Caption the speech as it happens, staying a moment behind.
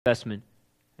investment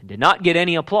and did not get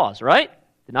any applause, right?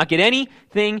 Did not get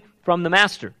anything from the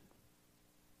master.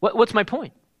 What's my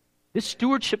point? This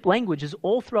stewardship language is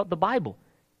all throughout the Bible.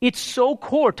 It's so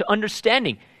core to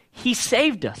understanding. He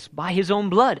saved us by his own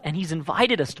blood, and he's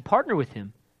invited us to partner with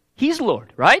him. He's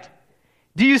Lord, right?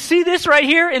 Do you see this right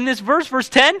here in this verse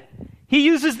 10? He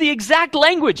uses the exact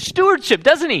language, stewardship,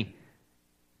 doesn't he?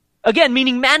 Again,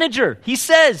 meaning manager. He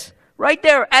says right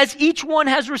there, as each one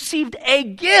has received a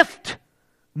gift,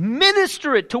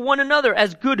 minister it to one another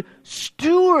as good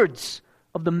stewards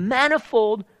of the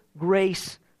manifold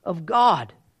grace of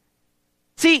God.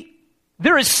 See,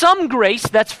 there is some grace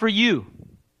that's for you.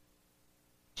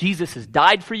 Jesus has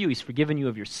died for you. He's forgiven you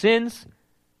of your sins.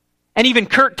 And even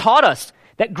Kurt taught us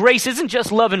that grace isn't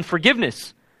just love and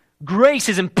forgiveness. Grace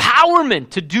is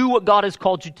empowerment to do what God has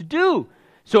called you to do.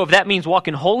 So if that means walk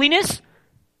in holiness,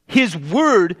 his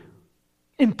word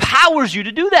empowers you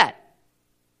to do that.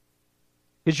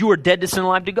 Because you are dead to sin,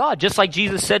 alive to God. Just like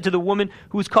Jesus said to the woman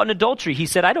who was caught in adultery. He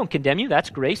said, I don't condemn you. That's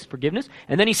grace, forgiveness.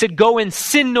 And then he said, go and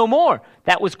sin no more.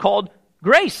 That was called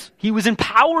grace. He was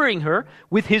empowering her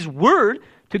with his word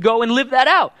to go and live that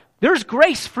out. There's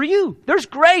grace for you. There's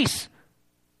grace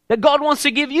that God wants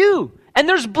to give you. And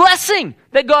there's blessing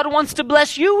that God wants to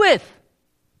bless you with.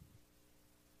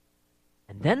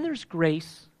 And then there's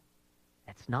grace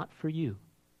that's not for you.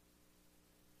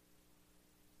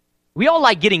 We all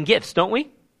like getting gifts, don't we?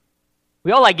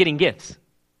 We all like getting gifts.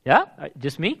 Yeah?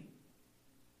 Just me?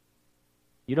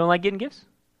 You don't like getting gifts?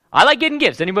 I like getting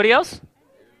gifts. Anybody else?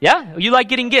 Yeah? You like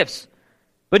getting gifts.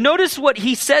 But notice what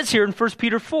he says here in 1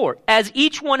 Peter 4. As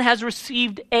each one has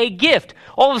received a gift.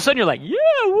 All of a sudden you're like, yeah,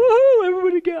 woohoo,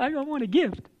 everybody, I want a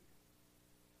gift.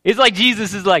 It's like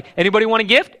Jesus is like, anybody want a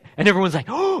gift? And everyone's like,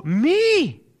 oh, me.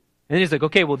 And then he's like,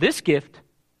 okay, well, this gift,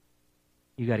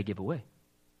 you got to give away.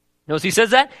 Notice he says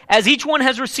that? As each one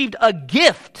has received a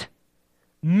gift,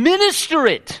 minister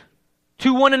it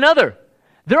to one another.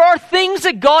 There are things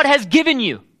that God has given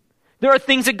you. There are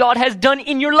things that God has done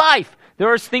in your life.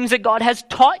 There are things that God has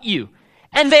taught you.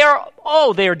 And they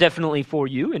are definitely for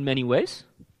you in many ways.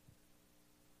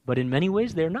 But in many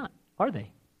ways, they're not, are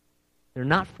they? They're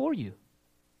not for you.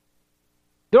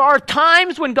 There are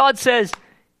times when God says,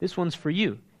 this one's for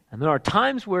you. And there are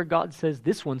times where God says,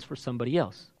 this one's for somebody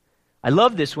else. I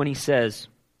love this when he says,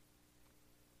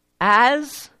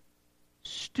 as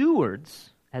stewards,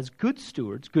 as good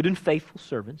stewards, good and faithful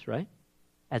servants, right?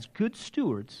 As good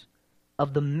stewards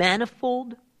of the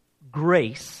manifold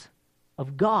grace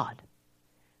of God.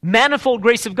 Manifold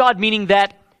grace of God, meaning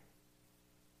that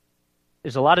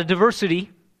there's a lot of diversity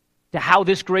to how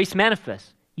this grace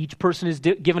manifests. Each person is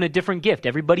given a different gift.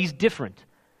 Everybody's different.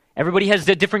 Everybody has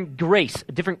a different grace,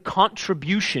 a different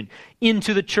contribution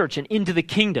into the church and into the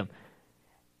kingdom.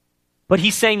 But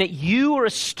he's saying that you are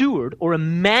a steward or a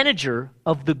manager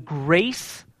of the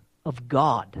grace of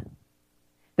God.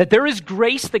 That there is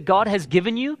grace that God has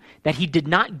given you, that he did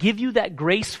not give you that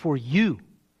grace for you.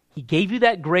 He gave you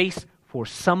that grace for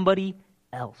somebody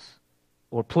else.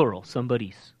 Or plural,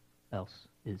 somebody's else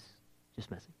is just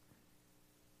messing.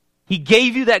 He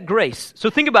gave you that grace. So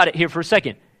think about it here for a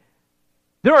second.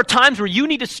 There are times where you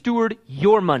need to steward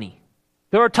your money.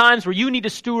 There are times where you need to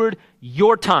steward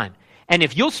your time. And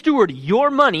if you'll steward your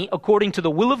money according to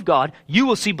the will of God, you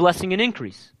will see blessing and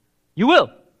increase. You will.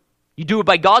 You do it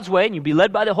by God's way, and you'll be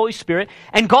led by the Holy Spirit,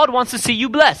 and God wants to see you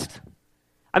blessed.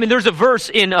 I mean, there's a verse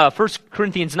in 1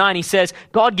 Corinthians 9, he says,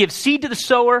 God gives seed to the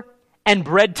sower and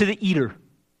bread to the eater.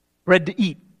 Bread to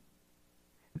eat.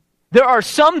 There are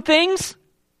some things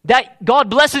that God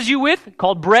blesses you with,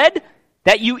 called bread,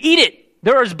 that you eat it.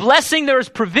 There is blessing, there is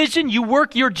provision, you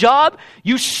work your job,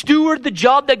 you steward the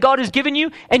job that God has given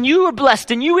you, and you are blessed,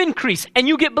 and you increase, and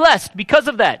you get blessed because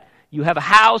of that. You have a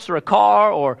house or a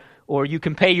car, or you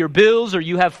can pay your bills, or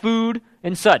you have food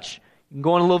and such. You can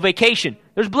go on a little vacation.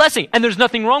 There's blessing, and there's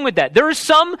nothing wrong with that. There are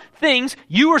some things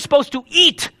you are supposed to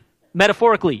eat,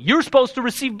 metaphorically. You're supposed to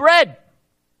receive bread.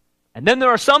 And then there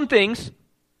are some things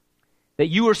that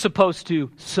you are supposed to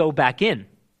sow back in.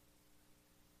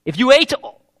 If you ate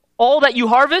all that you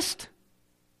harvest,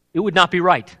 it would not be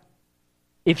right.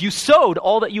 If you sowed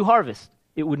all that you harvest,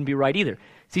 it wouldn't be right either.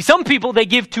 See, some people, they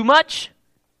give too much.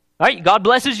 All right, God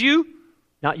blesses you.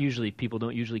 Not usually, people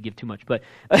don't usually give too much, but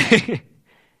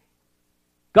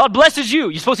God blesses you.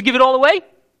 You're supposed to give it all away?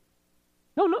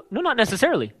 No, not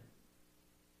necessarily.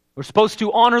 We're supposed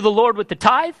to honor the Lord with the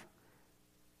tithe,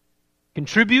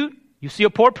 contribute. You see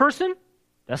a poor person?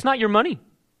 That's not your money.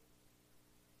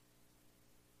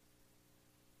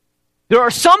 There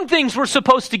are some things we're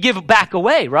supposed to give back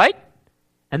away, right?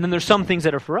 And then there's some things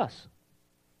that are for us.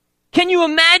 Can you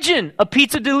imagine a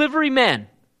pizza delivery man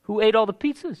who ate all the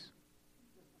pizzas?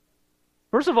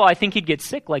 First of all, I think he'd get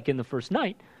sick like in the first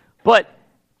night. But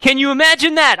can you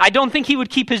imagine that? I don't think he would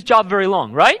keep his job very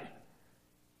long, right?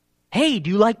 Hey, do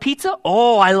you like pizza?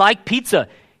 Oh, I like pizza.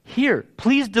 Here,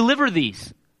 please deliver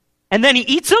these. And then he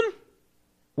eats them?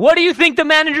 What do you think the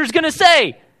manager's going to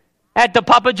say at the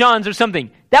Papa John's or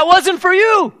something? That wasn't for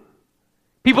you.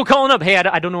 People calling up, hey,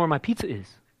 I don't know where my pizza is.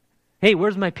 Hey,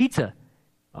 where's my pizza?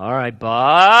 All right,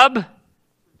 Bob,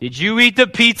 did you eat the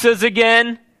pizzas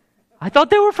again? I thought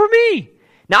they were for me.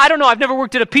 Now, I don't know. I've never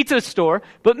worked at a pizza store,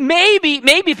 but maybe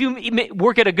if you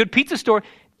work at a good pizza store,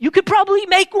 you could probably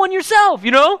make one yourself,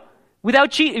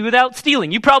 without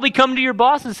stealing. You probably come to your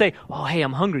boss and say, oh, hey,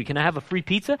 I'm hungry. Can I have a free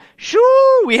pizza?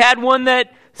 Sure, we had one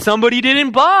that somebody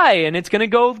didn't buy, and it's going to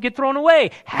go get thrown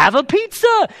away. Have a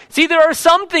pizza. See, there are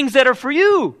some things that are for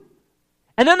you,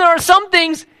 and then there are some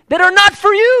things that are not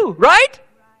for you, right?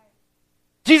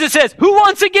 Jesus says, who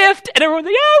wants a gift? And everyone's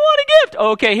like, yeah, I want a gift.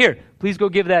 Okay, here, please go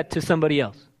give that to somebody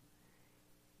else.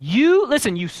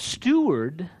 You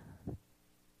steward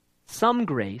some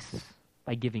grace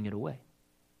by giving it away.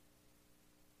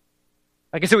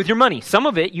 Like I said, with your money, some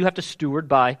of it you have to steward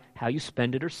by how you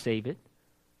spend it or save it.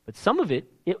 But some of it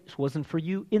wasn't for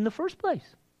you in the first place.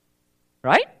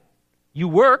 Right? You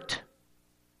worked,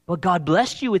 but God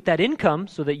blessed you with that income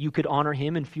so that you could honor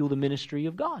Him and fuel the ministry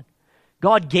of God.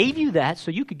 God gave you that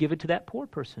so you could give it to that poor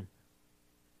person.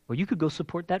 Or you could go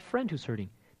support that friend who's hurting.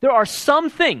 There are some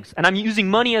things, and I'm using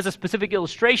money as a specific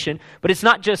illustration, but it's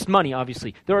not just money,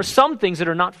 obviously. There are some things that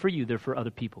are not for you, they're for other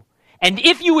people. And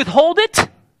if you withhold it,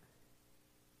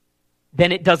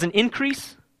 then it doesn't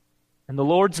increase, and the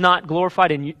Lord's not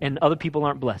glorified, and other people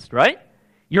aren't blessed, right?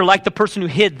 You're like the person who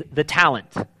hid the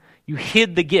talent. You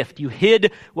hid the gift. You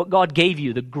hid what God gave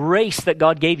you, the grace that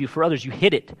God gave you for others. You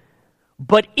hid it.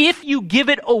 But if you give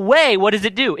it away, what does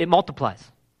it do? It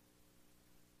multiplies.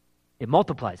 It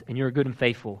multiplies, and you're a good and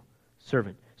faithful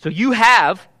servant. So you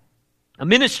have a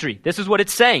ministry. This is what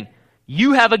it's saying.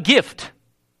 You have a gift,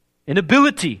 an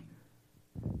ability.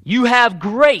 You have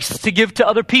grace to give to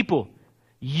other people.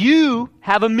 You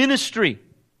have a ministry,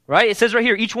 right? It says right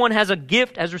here, each one has a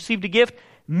gift, has received a gift.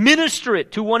 Minister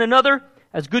it to one another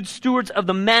as good stewards of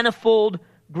the manifold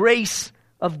grace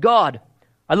of God.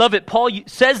 I love it. Paul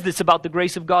says this about the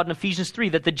grace of God in Ephesians 3,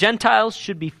 that the Gentiles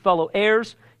should be fellow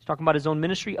heirs. He's talking about his own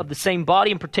ministry, of the same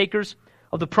body and partakers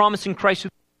of the promise in Christ.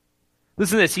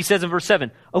 Listen to this. He says in verse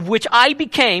 7, of which I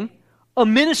became a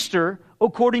minister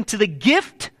according to the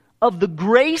gift of the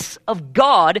grace of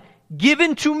God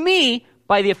given to me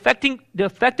by the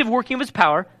effective working of His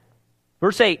power.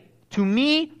 Verse 8, to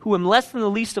me who am less than the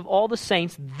least of all the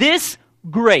saints, this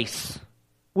grace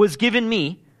was given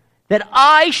me, that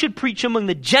I should preach among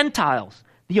the Gentiles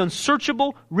the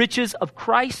unsearchable riches of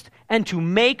Christ, and to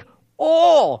make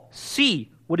all see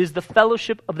what is the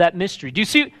fellowship of that mystery. Do you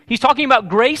see? He's talking about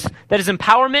grace that is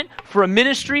empowerment for a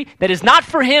ministry that is not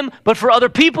for him, but for other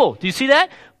people. Do you see that?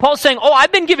 Paul's saying,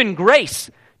 I've been given grace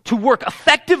to work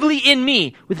effectively in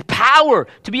me with power,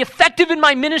 to be effective in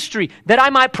my ministry, that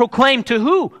I might proclaim to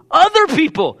who? Other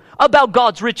people about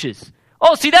God's riches.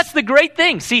 See, that's the great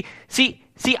thing. See,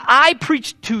 I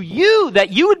preach to you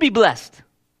that you would be blessed.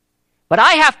 But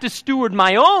I have to steward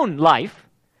my own life.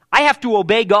 I have to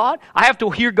obey God. I have to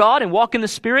hear God and walk in the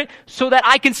Spirit so that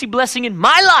I can see blessing in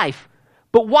my life.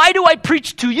 But why do I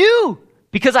preach to you?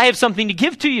 Because I have something to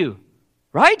give to you.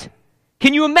 Right?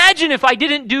 Can you imagine if I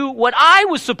didn't do what I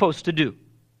was supposed to do?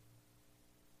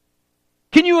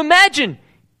 Can you imagine?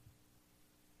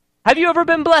 Have you ever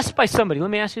been blessed by somebody?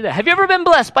 Let me ask you that. Have you ever been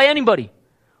blessed by anybody?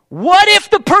 What if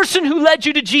the person who led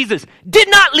you to Jesus did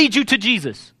not lead you to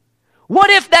Jesus? What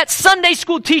if that Sunday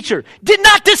school teacher did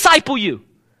not disciple you?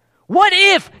 What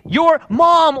if your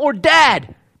mom or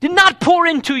dad did not pour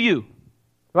into you?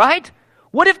 Right?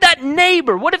 What if that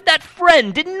neighbor, what if that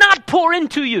friend did not pour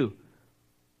into you?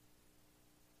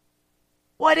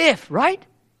 What if, right?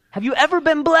 Have you ever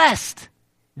been blessed?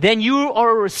 Then you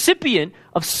are a recipient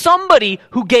of somebody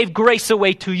who gave grace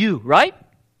away to you, right?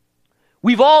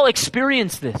 We've all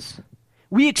experienced this.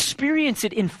 We experience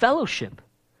it in fellowship.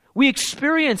 We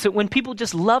experience it when people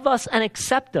just love us and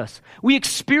accept us. We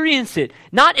experience it,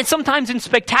 sometimes in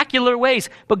spectacular ways,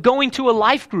 but going to a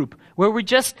life group where we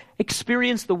just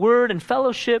experience the word and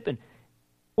fellowship,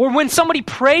 or when somebody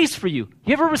prays for you.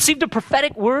 You ever received a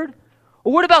prophetic word?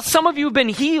 Or what about some of you who've been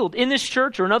healed in this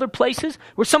church or in other places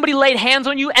where somebody laid hands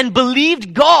on you and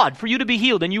believed God for you to be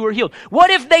healed and you were healed?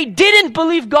 What if they didn't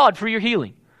believe God for your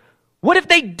healing? What if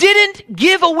they didn't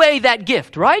give away that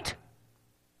gift, right?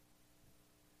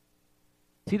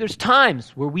 See, there's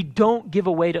times where we don't give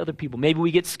away to other people. Maybe we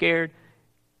get scared.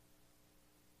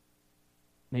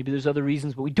 Maybe there's other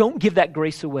reasons, but we don't give that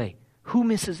grace away. Who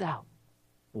misses out?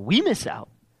 Well, we miss out,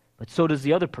 but so does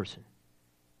the other person.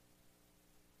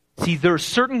 See, there's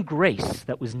certain grace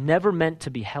that was never meant to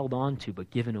be held on to,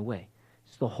 but given away.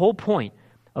 It's the whole point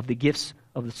of the gifts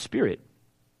of the Spirit.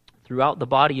 Throughout the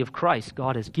body of Christ,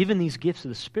 God has given these gifts of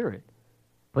the Spirit.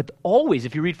 But always,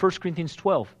 if you read 1 Corinthians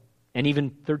 12 and even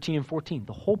 13 and 14,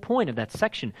 the whole point of that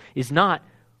section is not,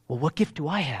 well, what gift do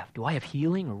I have? Do I have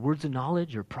healing or words of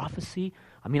knowledge or prophecy?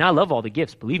 I mean, I love all the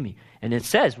gifts, believe me. And it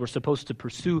says we're supposed to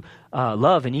pursue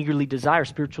love and eagerly desire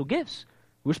spiritual gifts.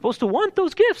 We're supposed to want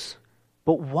those gifts.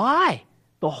 But why?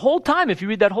 The whole time, if you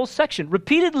read that whole section,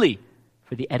 repeatedly,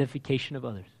 for the edification of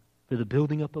others, for the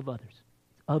building up of others.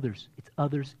 Others, it's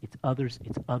others, it's others,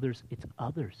 it's others, it's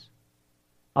others.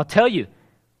 I'll tell you,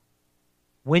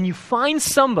 when you find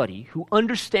somebody who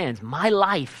understands my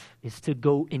life is to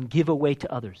go and give away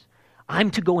to others,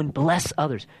 I'm to go and bless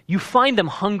others, you find them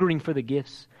hungering for the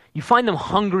gifts. You find them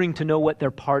hungering to know what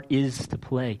their part is to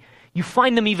play. You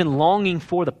find them even longing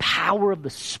for the power of the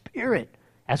Spirit,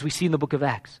 as we see in the book of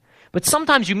Acts. But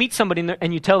sometimes you meet somebody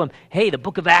and you tell them, hey, the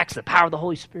book of Acts, the power of the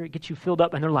Holy Spirit gets you filled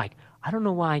up. And they're like, I don't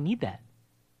know why I need that.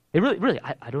 They really,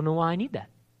 I don't know why I need that.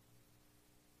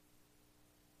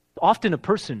 Often a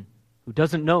person who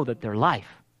doesn't know that their life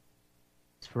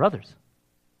is for others.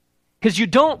 Because you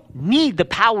don't need the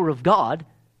power of God.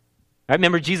 I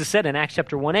remember Jesus said in Acts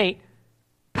chapter 1:8,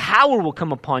 power will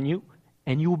come upon you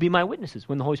and you will be my witnesses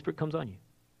when the Holy Spirit comes on you.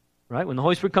 Right? When the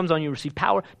Holy Spirit comes on you, you receive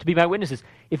power to be my witnesses.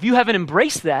 If you haven't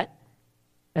embraced that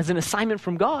as an assignment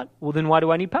from God, well, then why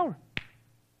do I need power?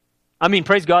 I mean,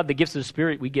 praise God, the gifts of the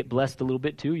Spirit, we get blessed a little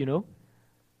bit too, you know.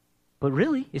 But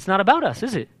really, it's not about us,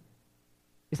 is it?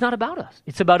 It's not about us.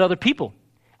 It's about other people.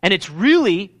 And it's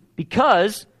really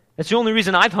because that's the only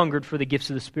reason I've hungered for the gifts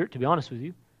of the Spirit, to be honest with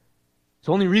you. It's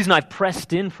the only reason I've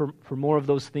pressed in for more of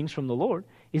those things from the Lord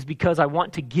is because I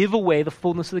want to give away the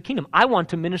fullness of the kingdom. I want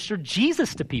to minister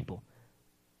Jesus to people.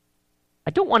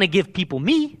 I don't want to give people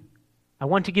me. I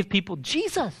want to give people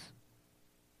Jesus.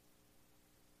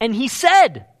 And he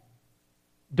said,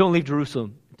 don't leave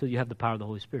Jerusalem until you have the power of the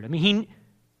Holy Spirit. I mean,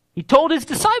 he told his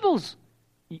disciples,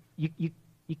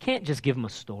 you can't just give them a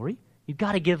story. You've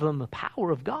got to give them the power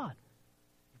of God.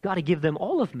 You've got to give them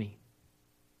all of me.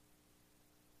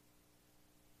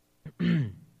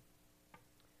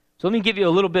 So let me give you a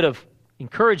little bit of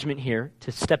encouragement here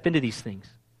to step into these things.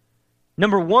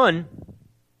 Number one,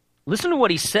 listen to what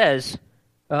he says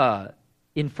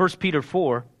in 1 Peter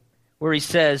 4, where he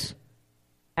says,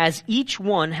 as each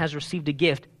one has received a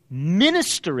gift,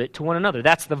 minister it to one another.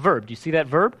 That's the verb. Do you see that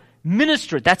verb?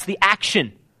 Minister it. That's the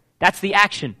action. That's the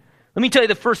action. Let me tell you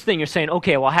the first thing. You're saying,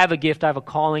 okay, well, I have a gift, I have a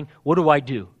calling. What do I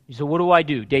do? You say, what do I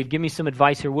do? Dave, give me some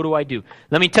advice here. What do I do?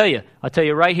 Let me tell you. I'll tell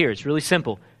you right here. It's really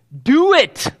simple. Do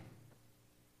it.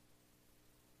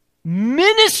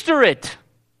 Minister it.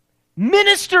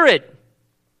 Minister it.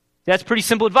 That's pretty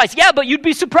simple advice. Yeah, but you'd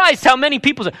be surprised how many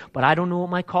people say, but I don't know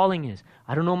what my calling is.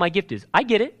 I don't know what my gift is. I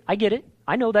get it.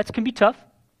 I know that can be tough.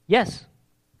 Yes,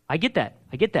 I get that.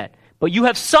 But you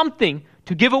have something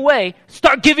to give away.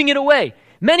 Start giving it away.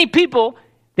 Many people,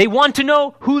 they want to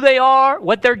know who they are,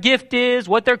 what their gift is,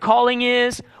 what their calling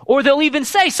is, or they'll even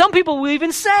say, some people will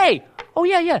even say, oh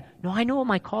yeah, no, I know what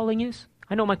my calling is.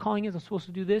 I'm supposed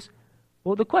to do this.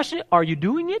 Well, the question is, are you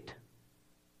doing it?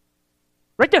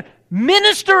 Right there.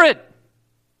 Minister it.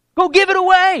 Go give it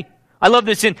away. I love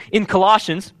this in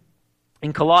Colossians.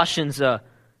 In Colossians, I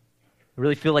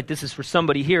really feel like this is for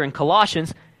somebody here. In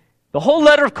Colossians, the whole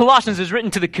letter of Colossians is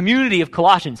written to the community of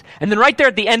Colossians. And then right there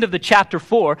at the end of the chapter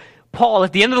 4, Paul,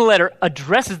 at the end of the letter,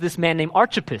 addresses this man named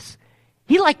Archippus.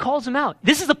 He calls him out.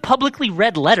 This is a publicly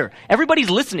read letter.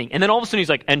 Everybody's listening. And then all of a sudden he's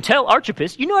like, and tell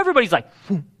Archippus, everybody's like,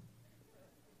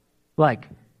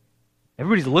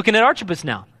 everybody's looking at Archippus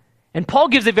now. And Paul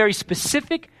gives a very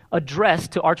specific address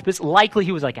to Archippus. Likely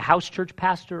he was like a house church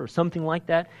pastor or something like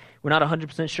that. We're not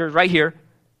 100% sure. Right here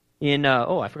in,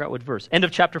 I forgot what verse. End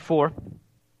of chapter 4.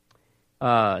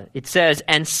 It says,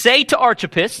 and say to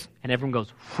Archippus, and everyone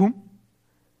goes,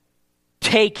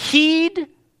 take heed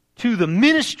to the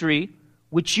ministry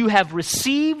which you have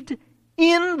received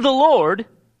in the Lord,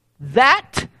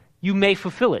 that you may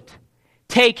fulfill it.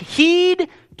 Take heed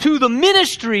to the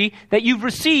ministry that you've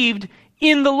received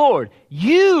in the Lord.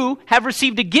 You have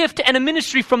received a gift and a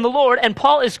ministry from the Lord, and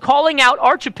Paul is calling out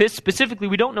Archippus, specifically,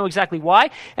 we don't know exactly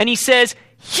why, and he says,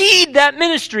 heed that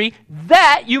ministry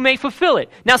that you may fulfill it.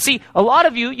 Now see, a lot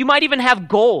of you might even have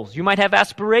goals, you might have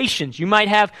aspirations, you might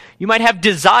have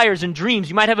desires and dreams,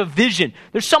 you might have a vision.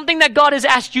 There's something that God has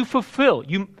asked you fulfill.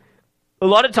 A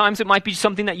lot of times it might be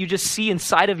something that you just see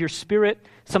inside of your spirit,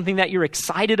 something that you're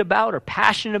excited about or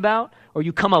passionate about, or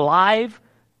you come alive,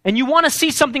 and you want to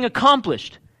see something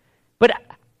accomplished. But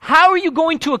how are you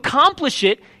going to accomplish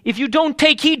it if you don't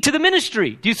take heed to the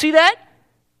ministry? Do you see that?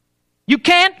 You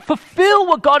can't fulfill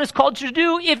what God has called you to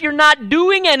do if you're not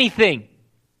doing anything.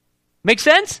 Make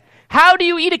sense? How do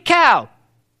you eat a cow?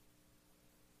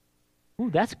 Ooh,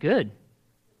 that's good.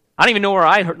 I don't even know where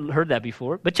I heard that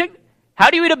before. But check, how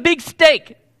do you eat a big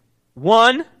steak?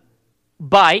 One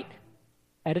bite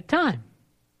at a time.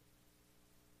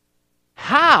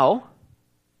 How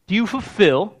do you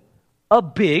fulfill a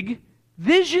big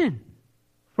vision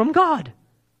from God?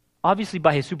 Obviously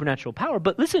by his supernatural power,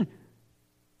 but listen,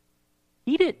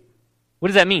 eat it. What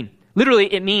does that mean?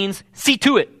 Literally, it means see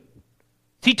to it.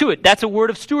 See to it. That's a word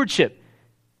of stewardship.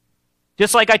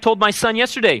 Just like I told my son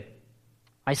yesterday.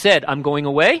 I said, I'm going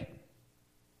away.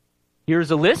 Here's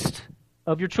a list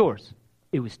of your chores.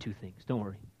 It was 2 things. Don't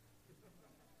worry.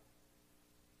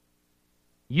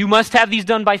 You must have these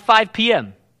done by 5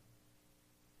 p.m.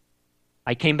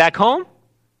 I came back home.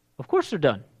 Of course they're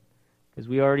done. Because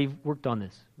we already worked on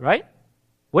this, right?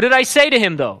 What did I say to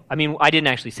him, though? I mean, I didn't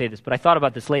actually say this, but I thought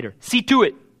about this later. See to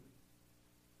it.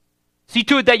 See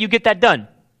to it that you get that done,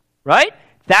 right?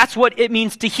 That's what it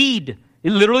means to heed.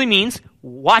 It literally means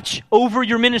watch over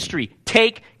your ministry.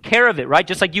 Take care of it, right?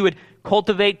 Just like you would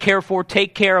cultivate, care for,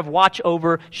 take care of, watch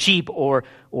over sheep or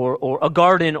a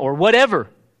garden or whatever.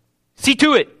 See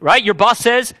to it, right? Your boss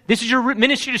says, this is your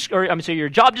ministry, your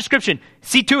job description.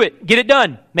 See to it. Get it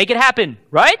done. Make it happen,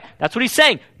 right? That's what he's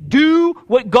saying. Do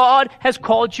what God has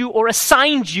called you or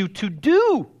assigned you to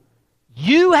do.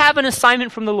 You have an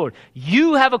assignment from the Lord.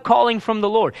 You have a calling from the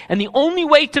Lord. And the only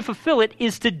way to fulfill it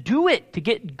is to do it, to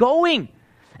get going.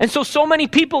 And so many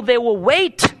people, they will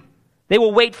wait. They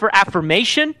will wait for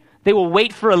affirmation. They will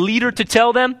wait for a leader to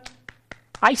tell them,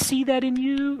 I see that in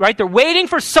you, right? They're waiting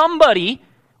for somebody,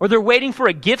 or they're waiting for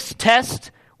a gifts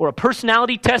test or a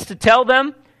personality test to tell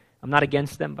them. I'm not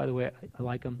against them, by the way. I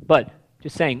like them. But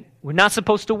just saying, we're not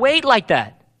supposed to wait like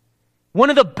that. One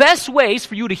of the best ways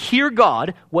for you to hear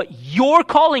God, what your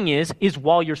calling is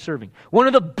while you're serving. One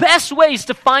of the best ways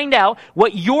to find out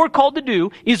what you're called to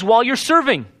do is while you're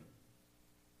serving.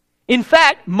 In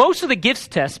fact, most of the gifts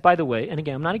tests, by the way, and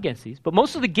again, I'm not against these, but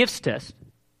most of the gifts tests,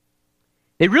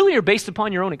 they really are based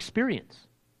upon your own experience.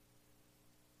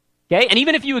 Okay? And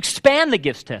even if you expand the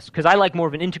gifts test, because I like more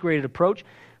of an integrated approach,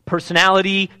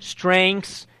 personality,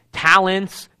 strengths,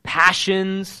 talents,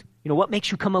 passions, what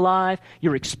makes you come alive,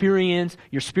 your experience,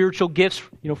 your spiritual gifts,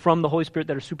 from the Holy Spirit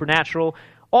that are supernatural,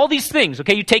 all these things,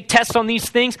 okay? You take tests on these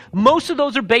things. Most of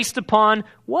those are based upon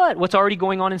what? What's already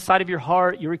going on inside of your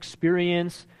heart, your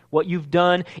experience, what you've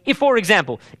done. If, for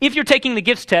example, if you're taking the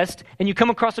gifts test and you come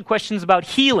across the questions about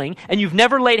healing and you've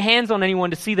never laid hands on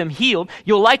anyone to see them healed,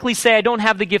 you'll likely say, I don't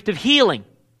have the gift of healing.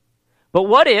 But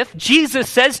what if Jesus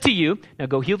says to you, now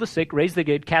go heal the sick, raise the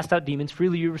dead, cast out demons,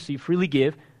 freely you receive, freely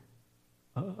give.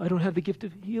 I don't have the gift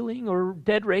of healing or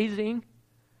dead raising.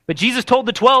 But Jesus told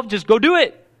the 12, just go do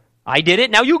it. I did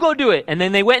it, now you go do it. And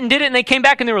then they went and did it, and they came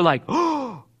back and they were like,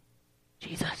 oh,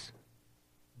 Jesus,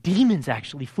 demons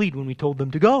actually fled when we told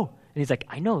them to go. And he's like,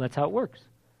 I know, that's how it works.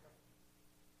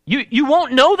 You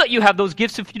won't know that you have those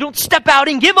gifts if you don't step out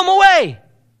and give them away.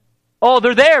 Oh,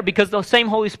 they're there because the same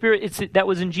Holy Spirit that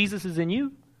was in Jesus is in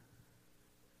you.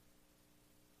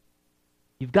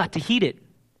 You've got to heed it.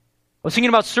 I was thinking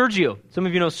about Sergio. Some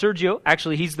of you know Sergio.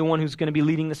 Actually, he's the one who's going to be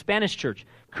leading the Spanish church.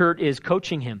 Kurt is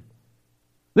coaching him.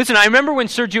 Listen, I remember when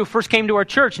Sergio first came to our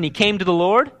church and he came to the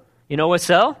Lord in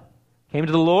OSL, came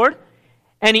to the Lord,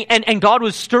 and God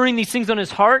was stirring these things on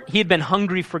his heart. He had been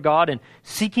hungry for God and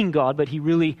seeking God, but he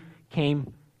really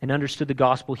came and understood the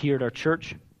gospel here at our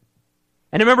church.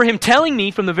 And I remember him telling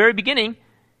me from the very beginning,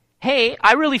 hey,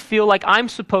 I really feel like I'm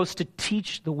supposed to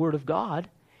teach the Word of God.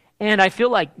 And I feel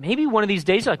like maybe one of these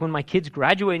days, like when my kids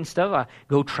graduate and stuff, I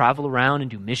go travel around and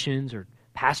do missions or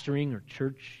pastoring or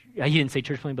church. He didn't say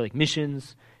church planting, but like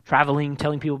missions, traveling,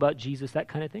 telling people about Jesus, that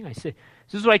kind of thing. I said,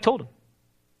 this is what I told him.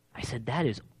 I said, that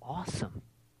is awesome.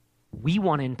 We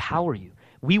want to empower you.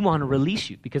 We want to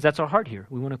release you because that's our heart here.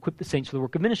 We want to equip the saints for the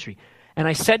work of ministry. And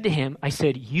I said to him,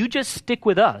 you just stick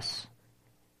with us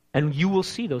and you will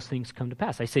see those things come to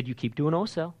pass. I said, you keep doing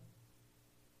OSL.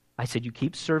 I said, you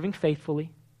keep serving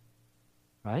faithfully.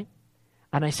 Right?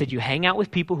 And I said, you hang out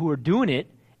with people who are doing it,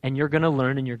 and you're going to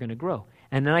learn and you're going to grow.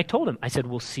 And then I told him, I said,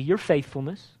 we'll see your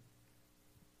faithfulness,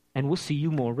 and we'll see you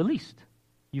more released.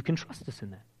 You can trust us in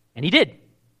that. And he did.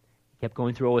 He kept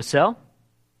going through OSL.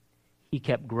 He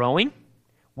kept growing.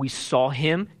 We saw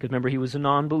him, because remember, he was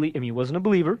he wasn't a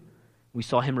believer. We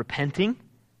saw him repenting.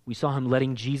 We saw him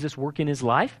letting Jesus work in his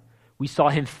life. We saw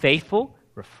him faithful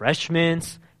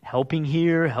refreshments, helping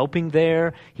here, helping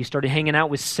there. He started hanging out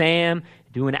with Sam,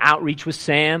 doing outreach with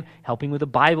Sam, helping with a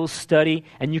Bible study,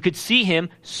 and you could see him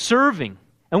serving.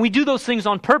 And we do those things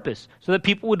on purpose so that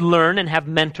people would learn and have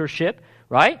mentorship,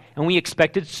 right? And we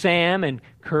expected Sam and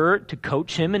Kurt to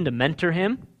coach him and to mentor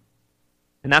him.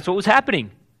 And that's what was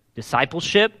happening.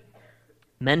 Discipleship,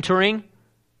 mentoring.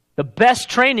 The best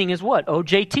training is what?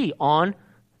 OJT, on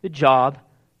the job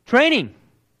training.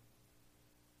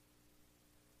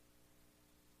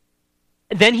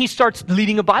 And then he starts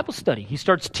leading a Bible study. He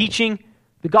starts teaching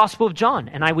the Gospel of John,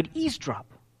 and I would eavesdrop.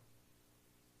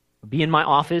 I'd be in my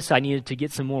office. I needed to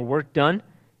get some more work done,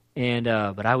 and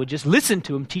but I would just listen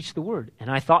to him teach the Word. And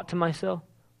I thought to myself,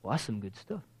 well, that's some good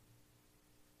stuff.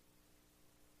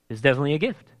 It's definitely a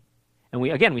gift. And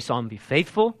we saw him be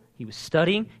faithful. He was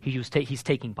studying. He's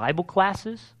taking Bible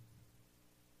classes.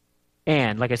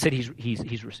 And like I said,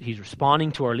 he's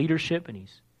responding to our leadership, and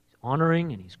he's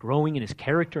honoring, and he's growing in his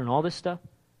character and all this stuff.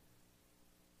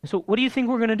 And so what do you think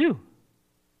we're going to do?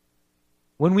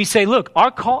 When we say, look,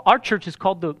 our church is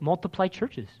called the Multiply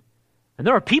Churches, and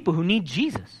there are people who need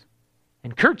Jesus,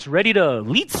 and Kurt's ready to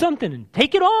lead something and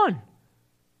take it on.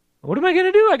 What am I going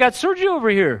to do? I got Sergio over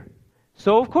here.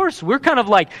 So, of course, we're kind of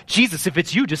like, Jesus, if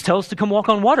it's you, just tell us to come walk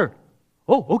on water.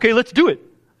 Oh, okay, let's do it.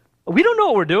 We don't know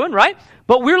what we're doing, right?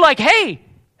 But we're like, hey,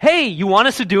 you want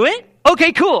us to do it?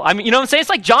 Okay, cool. I mean, you know what I'm saying? It's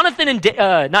like Jonathan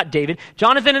and, not David,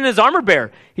 Jonathan and his armor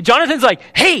bearer. Jonathan's like,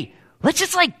 hey, let's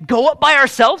just like go up by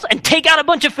ourselves and take out a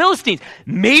bunch of Philistines.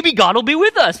 Maybe God will be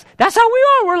with us. That's how we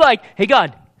are. We're like, hey,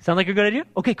 God, sound like a good idea?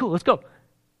 Okay, cool, let's go.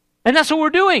 And that's what we're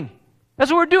doing. That's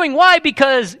what we're doing. Why?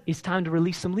 Because it's time to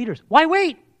release some leaders. Why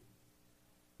wait?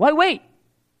 Why wait?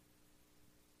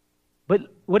 But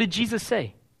what did Jesus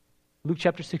say? Luke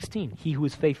chapter 16. He who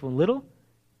is faithful in little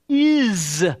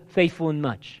is faithful in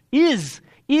much. Is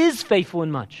faithful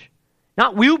in much.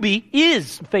 Not will be,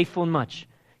 is faithful in much.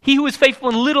 He who is faithful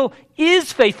in little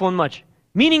is faithful in much.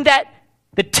 Meaning that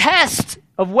the test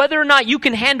of whether or not you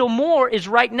can handle more is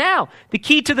right now. The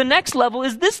key to the next level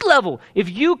is this level. If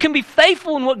you can be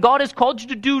faithful in what God has called you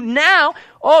to do now,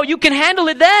 you can handle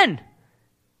it then.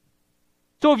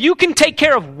 So if you can take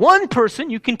care of one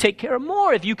person, you can take care of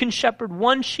more. If you can shepherd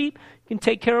one sheep, you can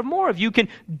take care of more. If you can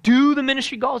do the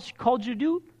ministry God's called you to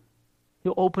do,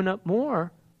 He'll open up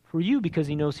more for you because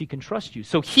He knows He can trust you.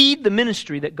 So heed the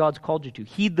ministry that God's called you to.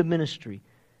 Heed the ministry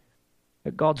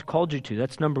that God's called you to.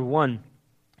 That's number one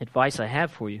advice I have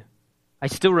for you. I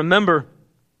still remember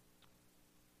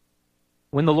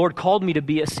when the Lord called me to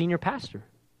be a senior pastor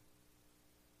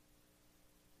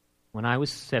when I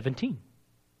was 17.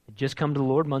 I'd just come to the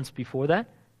Lord months before that.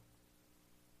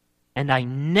 And I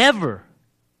never,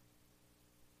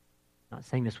 not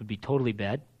saying this would be totally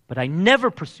bad, but I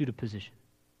never pursued a position.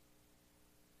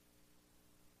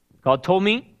 God told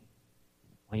me,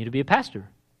 I want you to be a pastor.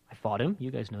 I fought Him.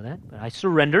 You guys know that. But I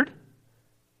surrendered.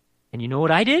 And you know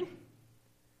what I did?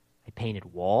 I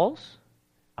painted walls.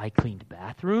 I cleaned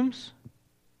bathrooms.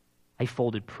 I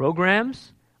folded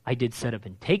programs. I did setup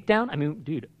and takedown.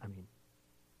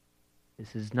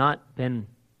 This has not been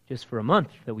just for a month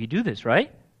that we do this,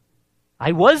 right?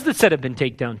 I was the setup and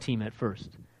takedown team at first.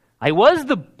 I was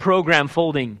the program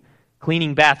folding,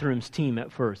 cleaning bathrooms team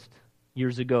at first,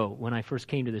 years ago when I first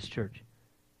came to this church.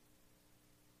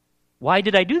 Why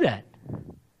did I do that?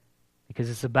 Because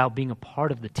it's about being a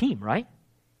part of the team, right?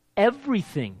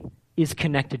 Everything is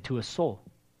connected to a soul.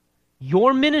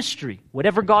 Your ministry,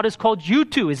 whatever God has called you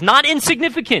to, is not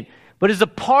insignificant, but is a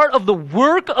part of the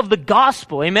work of the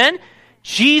gospel. Amen?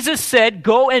 Jesus said,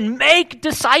 go and make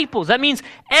disciples. That means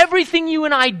everything you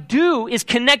and I do is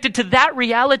connected to that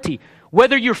reality.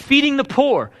 Whether you're feeding the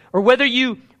poor, or whether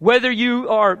you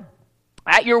are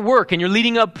at your work and you're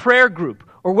leading a prayer group,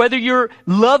 or whether you're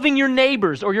loving your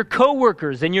neighbors or your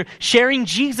coworkers and you're sharing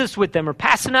Jesus with them or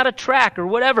passing out a tract or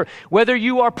whatever, whether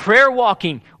you are prayer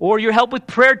walking or your help with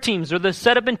prayer teams or the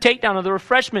setup and takedown or the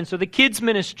refreshments or the kids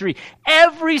ministry,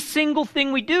 every single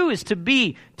thing we do is to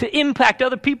impact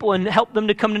other people and help them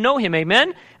to come to know Him,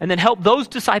 amen? And then help those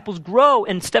disciples grow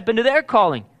and step into their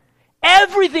calling.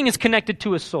 Everything is connected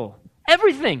to a soul.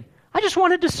 Everything. I just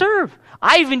wanted to serve.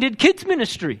 I even did kids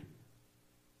ministry.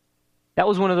 That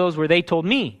was one of those where they told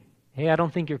me, hey, I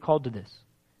don't think you're called to this.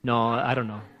 No, I don't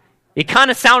know. It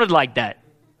kind of sounded like that.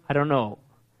 I don't know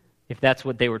if that's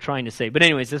what they were trying to say. But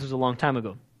anyways, this was a long time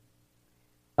ago.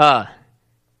 I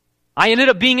ended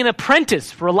up being an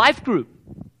apprentice for a life group.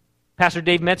 Pastor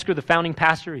Dave Metzger, the founding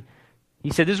pastor,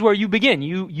 he said, this is where you begin.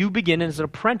 You begin as an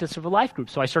apprentice of a life group.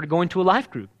 So I started going to a life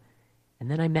group.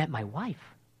 And then I met my wife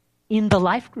in the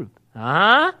life group.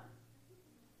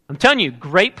 I'm telling you,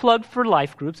 great plug for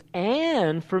life groups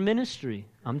and for ministry.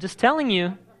 I'm just telling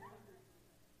you.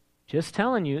 Just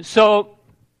telling you. So,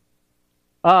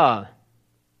 I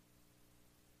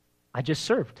just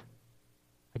served.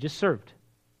 And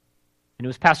it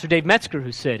was Pastor Dave Metzger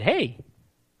who said, hey,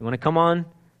 you want to come on,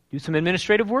 do some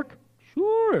administrative work?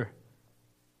 Sure.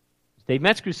 Dave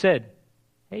Metzger said,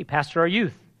 hey, pastor our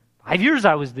youth. 5 years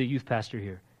I was the youth pastor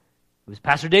here. It was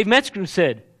Pastor Dave Metzger who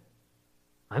said,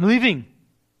 I'm leaving.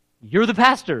 You're the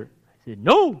pastor. I said,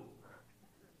 no.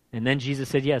 And then Jesus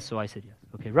said yes, so I said yes.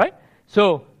 Okay, right?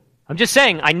 So I'm just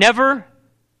saying, I never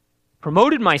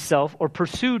promoted myself or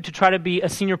pursued to try to be a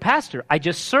senior pastor. I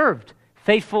just served,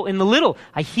 faithful in the little.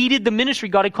 I heeded the ministry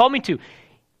God had called me to.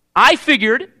 I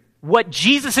figured what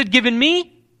Jesus had given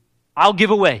me, I'll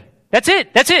give away. That's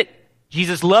it.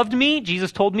 Jesus loved me.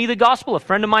 Jesus told me the gospel. A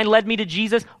friend of mine led me to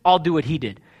Jesus. I'll do what he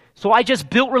did. So I just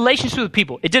built relationships with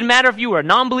people. It didn't matter if you were a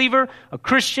non-believer, a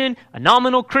Christian, a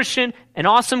nominal Christian, an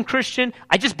awesome Christian.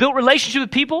 I just built relationships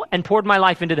with people and poured my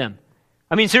life into them.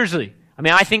 I mean, seriously. I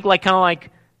mean, I think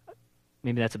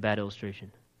maybe that's a bad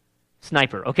illustration.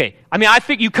 Sniper. Okay. I mean, I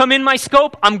think you come in my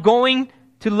scope, I'm going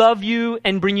to love you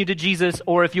and bring you to Jesus.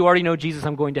 Or if you already know Jesus,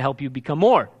 I'm going to help you become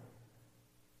more.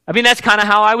 I mean, that's kind of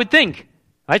how I would think.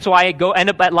 Right? So I end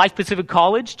up at Life Pacific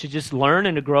College to just learn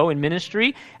and to grow in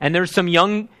ministry. And there's some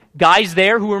young guys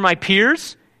there who were my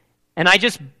peers. And I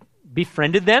just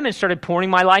befriended them and started pouring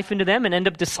my life into them and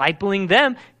ended up discipling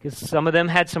them because some of them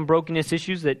had some brokenness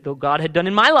issues that God had done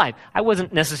in my life. I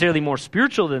wasn't necessarily more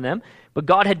spiritual than them, but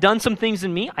God had done some things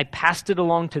in me. I passed it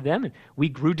along to them, and we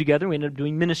grew together. We ended up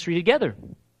doing ministry together.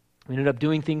 We ended up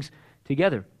doing things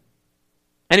together.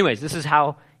 Anyways, this is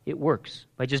how it works,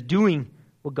 by just doing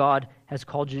what God has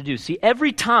called you to do. See,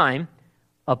 every time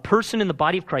a person in the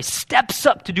body of Christ steps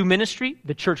up to do ministry,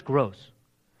 the church grows.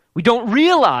 You don't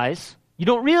realize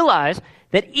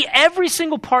that every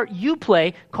single part you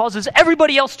play causes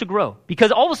everybody else to grow.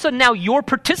 Because all of a sudden now you're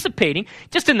participating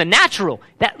just in the natural.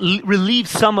 That relieves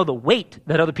some of the weight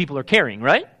that other people are carrying,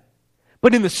 right?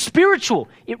 But in the spiritual,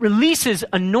 it releases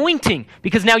anointing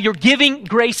because now you're giving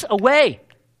grace away.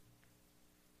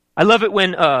 I love it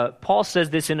when Paul says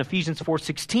this in Ephesians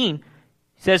 4:16.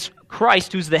 He says,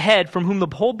 Christ, who's the head, from whom the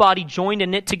whole body joined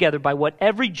and knit together by what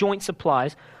every joint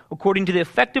supplies, according to the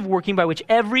effective working by which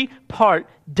every part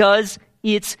does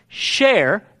its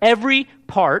share, every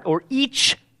part, or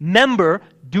each member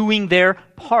doing their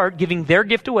part, giving their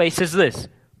gift away, says this,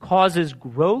 causes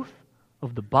growth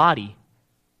of the body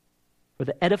for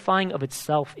the edifying of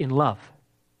itself in love.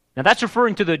 Now that's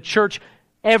referring to the church.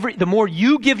 The more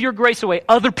you give your grace away,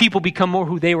 other people become more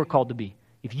who they were called to be.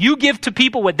 If you give to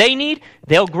people what they need,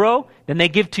 they'll grow. Then they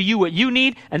give to you what you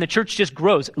need, and the church just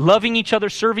grows. Loving each other,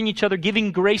 serving each other,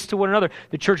 giving grace to one another,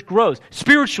 the church grows.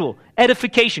 Spiritual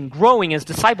edification, growing as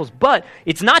disciples. But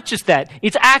it's not just that.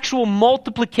 It's actual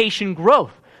multiplication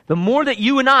growth. The more that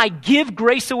you and I give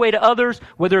grace away to others,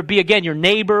 whether it be, again, your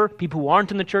neighbor, people who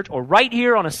aren't in the church, or right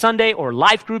here on a Sunday, or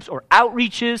life groups, or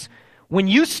outreaches, when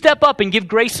you step up and give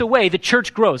grace away, the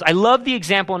church grows. I love the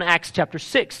example in Acts chapter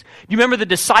 6. Do you remember the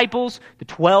disciples, the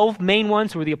 12 main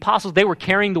ones who were the apostles? They were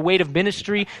carrying the weight of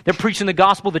ministry. They're preaching the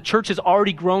gospel. The church has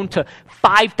already grown to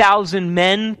 5,000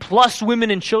 men, plus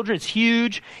women and children. It's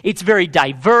huge. It's very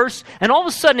diverse. And all of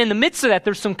a sudden, in the midst of that,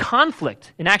 there's some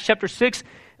conflict. In Acts chapter 6,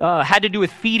 had to do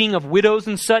with feeding of widows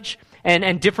and such,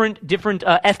 and different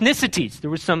ethnicities.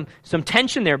 There was some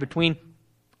tension there between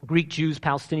Greek Jews,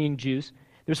 Palestinian Jews.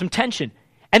 There's some tension.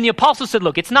 And the apostles said,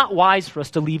 look, it's not wise for us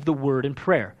to leave the word in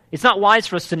prayer. It's not wise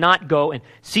for us to not go and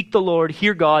seek the Lord,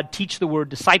 hear God, teach the word,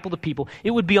 disciple the people.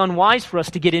 It would be unwise for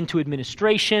us to get into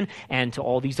administration and to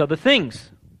all these other things.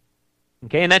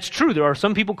 Okay, and that's true. There are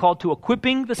some people called to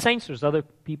equipping the saints. There's other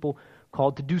people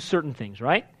called to do certain things,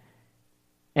 right?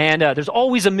 And there's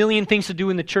always a million things to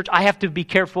do in the church. I have to be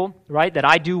careful, right, that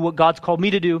I do what God's called me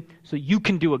to do so you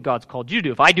can do what God's called you to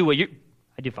do. If I do what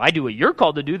you're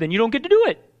called to do, then you don't get to do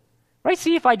it. Right?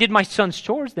 See, if I did my son's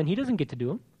chores, then he doesn't get to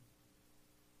do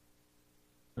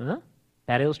them.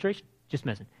 Bad illustration? Just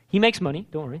messing. He makes money,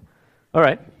 don't worry. All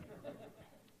right.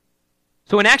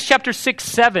 So in Acts chapter 6,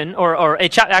 7, or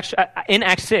in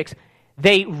Acts 6,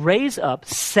 they raise up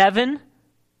 7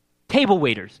 table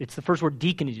waiters. It's the first word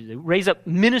deacon is used. They raise up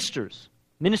ministers,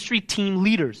 ministry team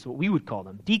leaders, what we would call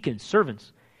them, deacons,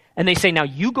 servants. And they say, now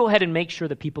you go ahead and make sure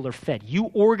that people are fed.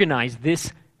 You organize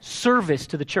this service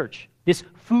to the church, this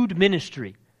food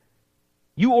ministry.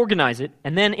 You organize it.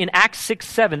 And then in Acts 6,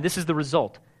 7, this is the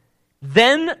result.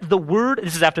 Then the word,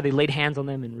 this is after they laid hands on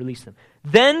them and released them.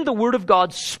 Then the word of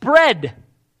God spread,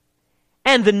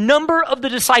 and the number of the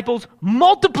disciples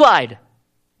multiplied.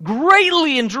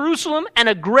 greatly in Jerusalem, and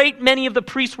a great many of the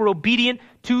priests were obedient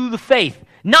to the faith.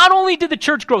 Not only did the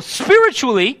church grow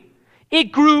spiritually,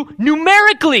 it grew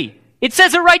numerically. It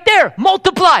says it right there,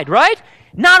 multiplied, right?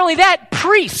 Not only that,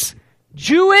 priests,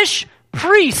 Jewish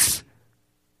priests,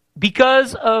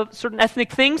 because of certain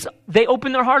ethnic things, they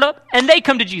open their heart up and they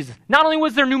come to Jesus. Not only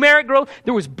was there numeric growth,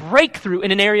 there was breakthrough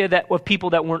in an area of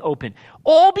people that weren't open.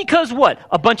 All because what?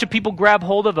 A bunch of people grab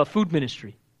hold of a food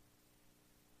ministry.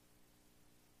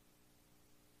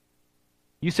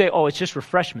 You say, oh, it's just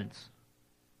refreshments.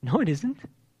 No, it isn't.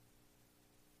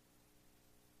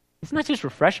 It's not just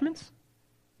refreshments.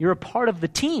 You're a part of the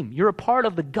team. You're a part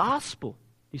of the gospel.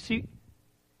 You see?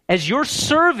 As you're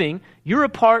serving, you're a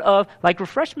part of, like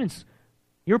refreshments,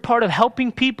 you're part of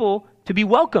helping people to be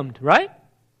welcomed, right?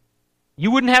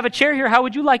 You wouldn't have a chair here. How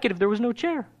would you like it if there was no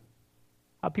chair?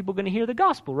 How are people going to hear the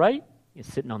gospel, right? It's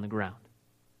sitting on the ground.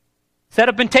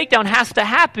 Setup and takedown has to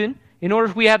happen in order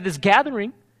if we have this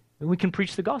gathering and we can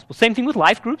preach the gospel. Same thing with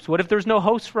life groups. What if there's no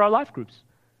hosts for our life groups?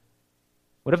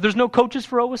 What if there's no coaches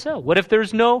for OSL? What if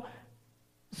there's no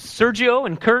Sergio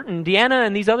and Kurt and Deanna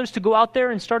and these others to go out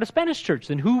there and start a Spanish church?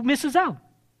 Then who misses out,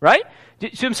 right? See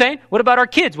what I'm saying? What about our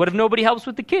kids? What if nobody helps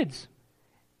with the kids?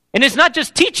 And it's not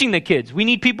just teaching the kids. We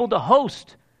need people to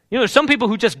host. You know, there's some people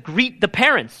who just greet the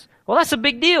parents. Well, that's a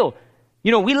big deal.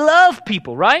 You know, we love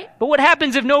people, right? But what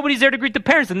happens if nobody's there to greet the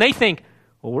parents and they think,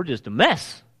 well, we're just a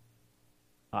mess.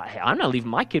 I'm not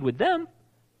leaving my kid with them.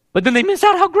 But then they miss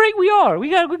out how great we are.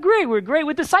 We're great. We're great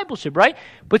with discipleship, right?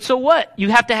 But so what? You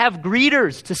have to have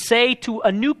greeters to say to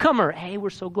a newcomer, hey, we're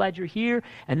so glad you're here.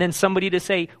 And then somebody to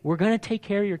say, we're going to take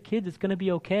care of your kids. It's going to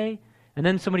be okay. And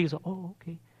then somebody goes, oh,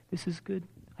 okay, this is good.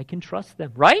 I can trust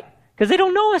them, right? Because they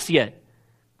don't know us yet.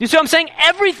 You see what I'm saying?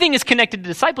 Everything is connected to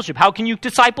discipleship. How can you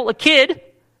disciple a kid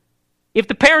if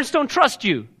the parents don't trust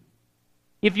you?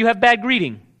 If you have bad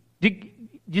greeting? Do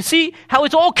you see how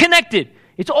it's all connected?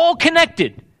 It's all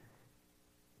connected.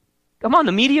 Come on,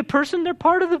 the media person, they're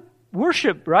part of the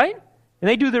worship, right? And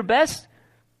they do their best.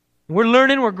 We're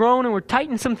learning, we're growing, and we're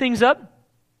tightening some things up.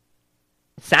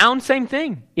 Sound, same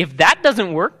thing. If that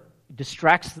doesn't work, it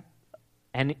distracts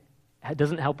and it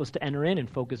doesn't help us to enter in and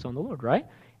focus on the Lord, right?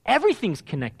 Everything's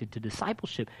connected to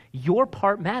discipleship. Your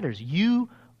part matters. You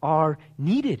are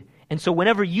needed. And so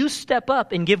whenever you step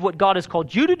up and give what God has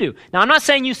called you to do. Now, I'm not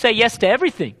saying you say yes to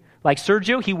everything. Like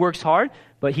Sergio, he works hard,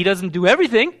 but he doesn't do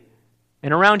everything.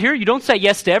 And around here, you don't say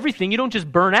yes to everything. You don't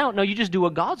just burn out. No, you just do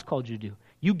what God's called you to do.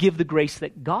 You give the grace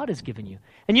that God has given you.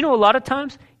 And you know, a lot of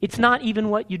times, it's not even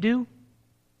what you do.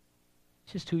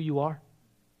 It's just who you are.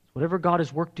 Whatever God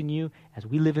has worked in you, as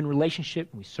we live in relationship,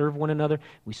 and we serve one another,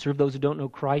 we serve those who don't know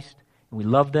Christ, and we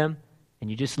love them, and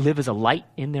you just live as a light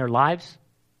in their lives.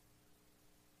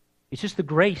 It's just the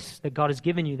grace that God has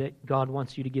given you that God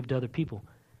wants you to give to other people.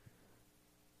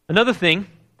 Another thing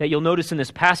that you'll notice in this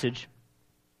passage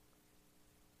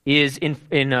is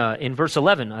in verse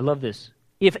 11. I love this.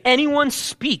 If anyone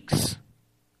speaks,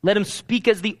 let him speak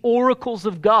as the oracles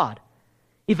of God.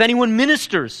 If anyone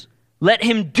ministers, let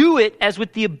him do it as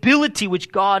with the ability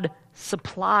which God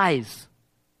supplies.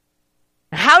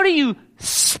 How do you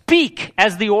speak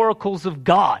as the oracles of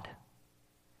God?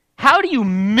 How do you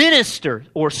minister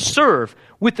or serve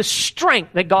with the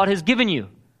strength that God has given you?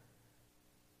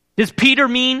 Does Peter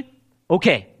mean,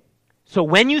 okay, so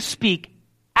when you speak,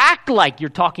 act like you're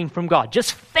talking from God.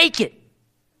 Just fake it.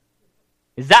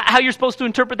 Is that how you're supposed to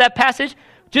interpret that passage?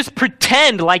 Just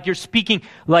pretend like you're speaking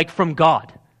like from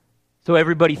God. So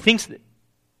everybody thinks that.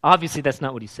 Obviously, that's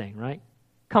not what he's saying, right?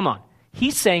 Come on.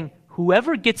 He's saying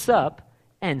whoever gets up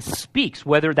and speaks,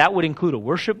 whether that would include a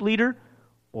worship leader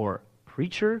or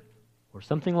preacher or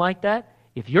something like that,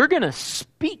 if you're going to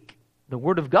speak the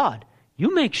word of God,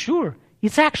 you make sure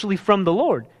it's actually from the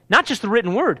Lord. Not just the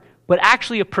written word, but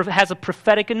actually has a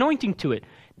prophetic anointing to it.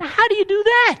 Now, how do you do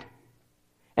that?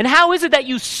 And how is it that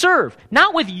you serve?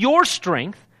 Not with your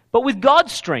strength, but with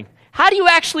God's strength. How do you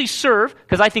actually serve?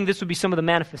 Because I think this would be some of the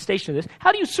manifestation of this.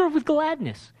 How do you serve with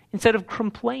gladness instead of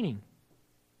complaining?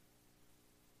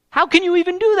 How can you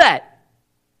even do that?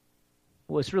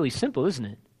 Well, it's really simple, isn't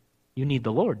it? You need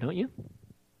the Lord, don't you?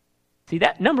 See,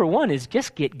 that number one is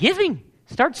just get giving.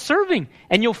 Start serving.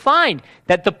 And you'll find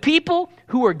that the people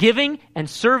who are giving and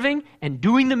serving and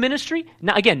doing the ministry,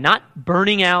 now again, not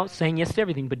burning out, saying yes to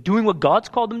everything, but doing what God's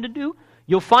called them to do,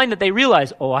 you'll find that they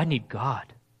realize, oh, I need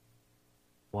God.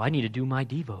 Well, I need to do my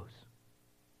devos.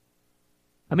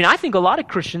 I mean, I think a lot of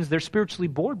Christians, they're spiritually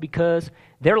bored because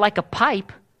they're like a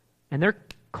pipe and they're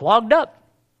clogged up.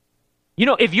 You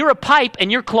know, if you're a pipe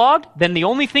and you're clogged, then the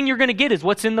only thing you're going to get is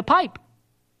what's in the pipe.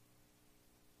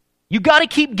 You got to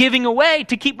keep giving away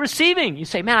to keep receiving. You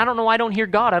say, man, I don't know why I don't hear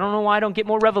God. I don't know why I don't get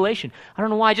more revelation. I don't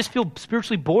know why I just feel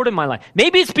spiritually bored in my life.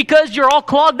 Maybe it's because you're all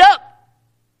clogged up.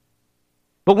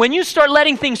 But when you start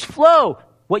letting things flow,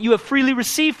 what you have freely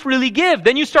received, freely give,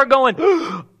 then you start going,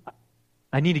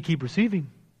 I need to keep receiving.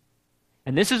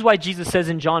 And this is why Jesus says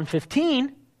in John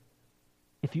 15,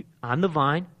 I'm the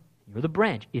vine, you're the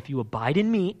branch. If you abide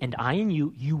in me and I in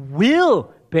you, you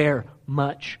will bear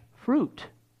much fruit.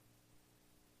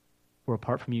 For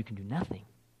apart from you, you can do nothing.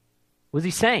 What is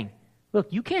he saying?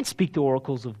 Look, you can't speak the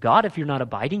oracles of God if you're not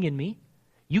abiding in me.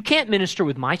 You can't minister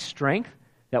with my strength.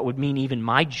 That would mean even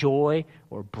my joy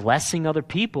or blessing other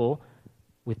people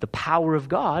with the power of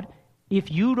God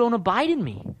if you don't abide in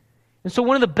me. And so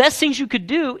one of the best things you could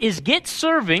do is get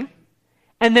serving,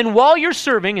 and then while you're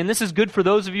serving, and this is good for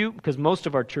those of you, because most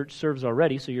of our church serves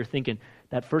already, so you're thinking,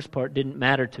 that first part didn't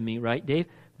matter to me, right, Dave?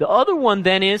 The other one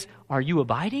then is, are you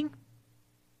abiding?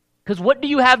 Because what do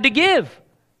you have to give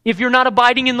if you're not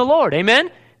abiding in the Lord?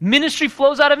 Amen? Ministry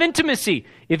flows out of intimacy.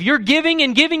 If you're giving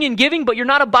and giving and giving, but you're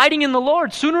not abiding in the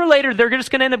Lord, sooner or later they're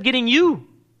just going to end up getting you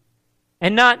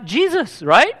and not Jesus,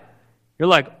 right? You're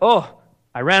like, oh,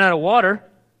 I ran out of water,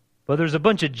 but there's a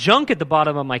bunch of junk at the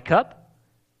bottom of my cup.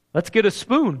 Let's get a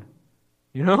spoon.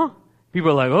 You know?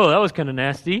 People are like, oh, that was kind of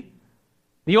nasty.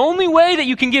 The only way that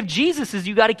you can give Jesus is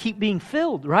you got to keep being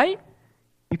filled, right?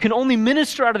 You can only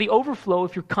minister out of the overflow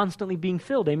if you're constantly being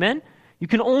filled. Amen? You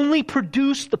can only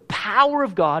produce the power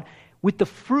of God with the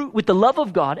fruit, with the love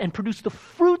of God, and produce the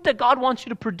fruit that God wants you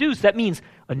to produce. That means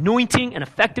anointing and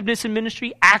effectiveness in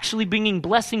ministry, actually bringing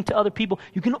blessing to other people.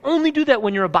 You can only do that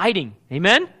when you're abiding.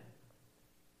 Amen?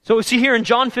 So we see here in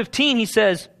John 15, he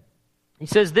says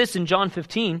this in John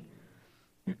 15.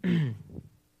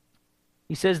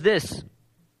 He says this.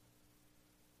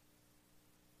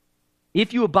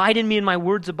 If you abide in me and my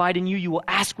words abide in you, you will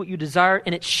ask what you desire,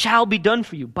 and it shall be done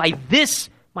for you. By this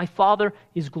my Father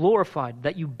is glorified,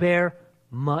 that you bear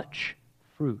much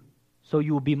fruit. So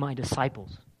you will be my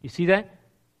disciples. You see that?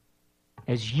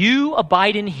 As you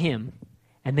abide in him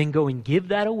and then go and give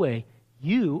that away,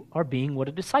 you are being what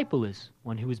a disciple is.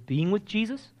 One who is being with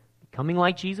Jesus, becoming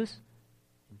like Jesus,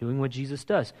 and doing what Jesus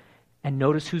does. And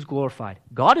notice who's glorified.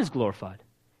 God is glorified.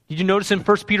 Did you notice in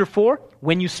 1 Peter 4,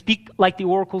 when you speak like the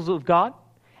oracles of God,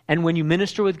 and when you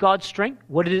minister with God's strength,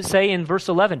 what did it say in verse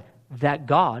 11? That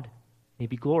God may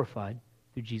be glorified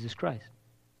through Jesus Christ.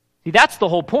 See, that's the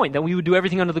whole point, that we would do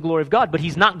everything under the glory of God, but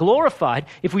he's not glorified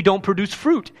if we don't produce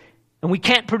fruit. And we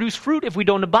can't produce fruit if we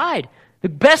don't abide. The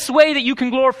best way that you can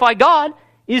glorify God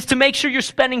is to make sure you're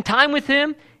spending time with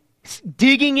him,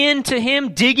 digging into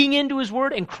him, digging into his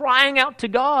word, and crying out to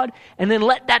God, and then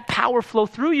let that power flow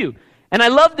through you. And I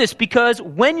love this because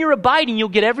when you're abiding, you'll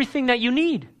get everything that you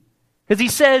need. Because he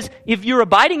says, if you're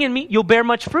abiding in me, you'll bear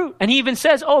much fruit. And he even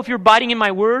says, if you're abiding in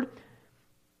my word,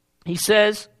 he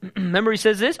says, remember he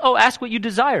says this, ask what you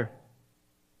desire.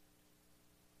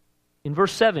 In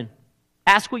verse 7,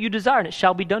 ask what you desire and it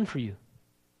shall be done for you.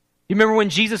 You remember when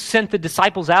Jesus sent the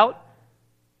disciples out?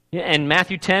 And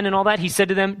Matthew 10 and all that, he said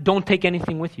to them, don't take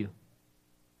anything with you.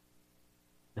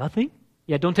 Nothing?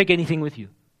 Yeah, don't take anything with you.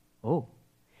 Oh.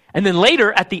 And then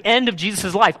later, at the end of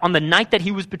Jesus' life, on the night that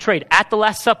he was betrayed, at the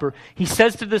Last Supper, he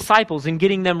says to the disciples in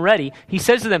getting them ready, he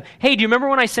says to them, hey, do you remember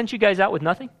when I sent you guys out with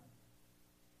nothing?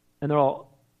 And they're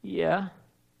all, yeah.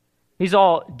 He's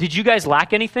all, did you guys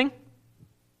lack anything?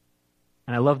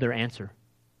 And I love their answer.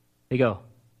 They go,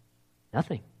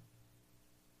 nothing.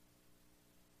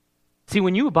 See,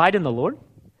 when you abide in the Lord,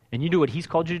 and you do what he's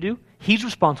called you to do, he's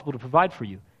responsible to provide for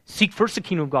you. Seek first the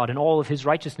kingdom of God and all of his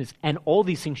righteousness, and all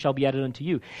these things shall be added unto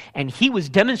you. And he was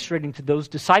demonstrating to those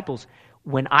disciples,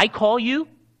 when I call you,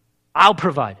 I'll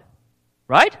provide.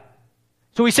 Right?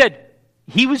 So he said,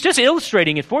 he was just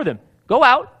illustrating it for them. Go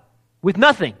out with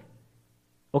nothing.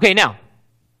 Okay, now,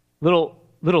 little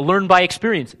learn by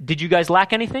experience. Did you guys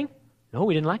lack anything? No,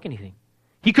 we didn't lack anything.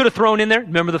 He could have thrown in there,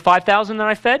 remember the 5,000 that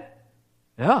I fed?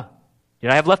 Yeah. Did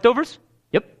I have leftovers?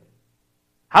 Yep.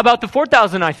 How about the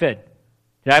 4,000 I fed?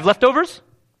 Did I have leftovers?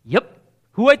 Yep.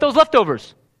 Who ate those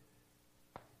leftovers?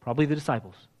 Probably the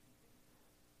disciples.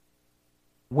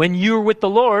 When you're with the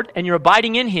Lord and you're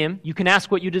abiding in him, you can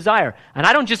ask what you desire. And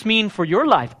I don't just mean for your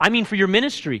life. I mean for your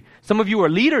ministry. Some of you are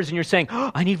leaders and you're saying,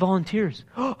 I need volunteers.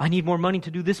 I need more money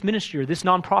to do this ministry or this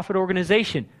nonprofit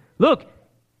organization. Look,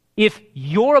 if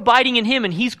you're abiding in him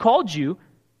and he's called you,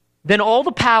 then all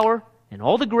the power and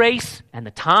all the grace and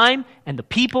the time and the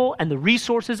people and the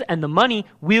resources and the money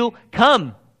will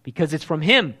come because it's from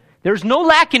him. There's no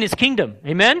lack in his kingdom.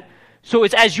 Amen? So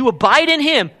it's as you abide in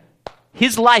him,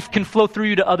 his life can flow through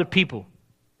you to other people.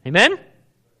 Amen?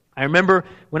 I remember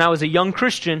when I was a young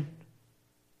Christian,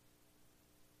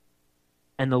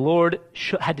 And the Lord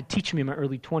had to teach me in my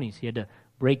early 20s. He had to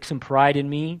break some pride in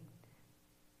me.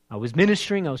 I was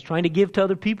ministering. I was trying to give to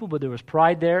other people, but there was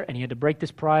pride there, and he had to break this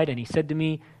pride. And he said to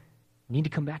me, you need to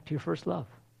come back to your first love.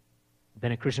 I've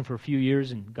been a Christian for a few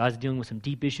years, and God's dealing with some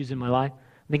deep issues in my life.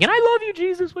 I'm thinking, I love you,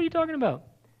 Jesus. What are you talking about?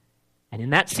 And in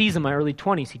that season, my early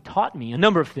 20s, he taught me a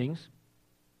number of things.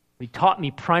 He taught me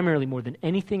primarily more than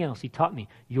anything else. He taught me,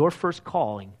 your first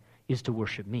calling is to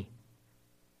worship me.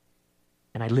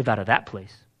 And I live out of that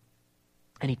place.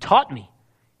 And he taught me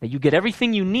that you get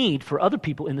everything you need for other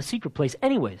people in the secret place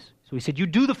anyways. So he said, you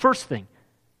do the first thing.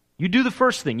 You do the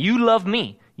first thing. You love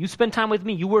me. You spend time with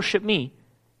me. You worship me.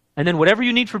 And then whatever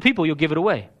you need for people, you'll give it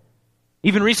away.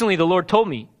 Even recently, the Lord told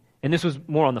me, and this was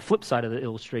more on the flip side of the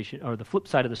illustration, or the flip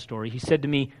side of the story, he said to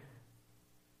me,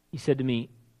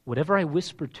 whatever I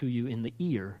whisper to you in the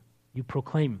ear, you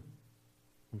proclaim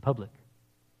in public.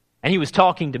 And he was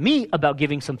talking to me about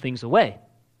giving some things away.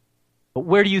 But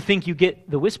where do you think you get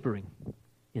the whispering?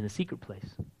 In the secret place,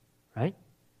 right?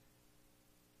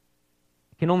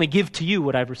 I can only give to you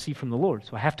what I've received from the Lord,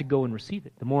 so I have to go and receive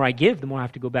it. The more I give, the more I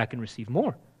have to go back and receive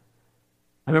more.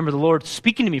 I remember the Lord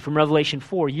speaking to me from Revelation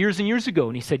 4 years and years ago,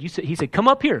 and he said, come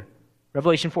up here.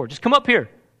 Revelation 4, just come up here.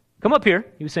 Come up here.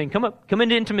 He was saying, come up, come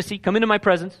into intimacy, come into my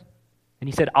presence. And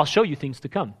he said, I'll show you things to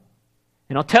come.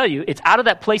 And I'll tell you, it's out of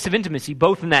that place of intimacy,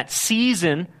 both in that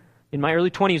season in my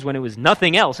early 20s when it was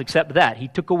nothing else except that. He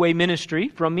took away ministry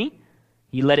from me.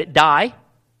 He let it die.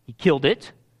 He killed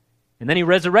it. And then he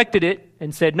resurrected it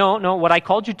and said, no, what I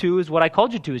called you to is what I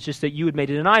called you to. It's just that you had made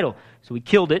it an idol. So he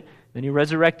killed it. Then he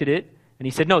resurrected it. And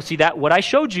he said, no, see that what I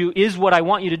showed you is what I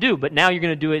want you to do, but now you're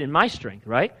going to do it in my strength,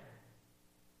 right?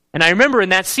 And I remember in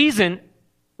that season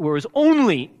where it was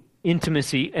only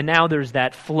intimacy, and now there's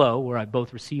that flow where I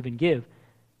both receive and give.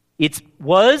 It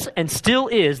was and still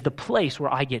is the place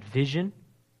where I get vision.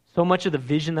 So much of the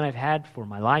vision that I've had for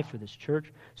my life, for this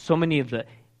church, so many of the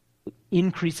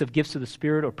increase of gifts of the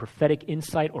Spirit or prophetic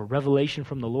insight or revelation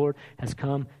from the Lord has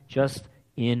come just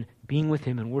in being with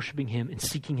Him and worshiping Him and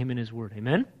seeking Him in His Word.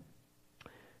 Amen?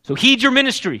 So heed your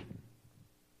ministry.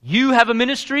 You have a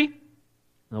ministry, and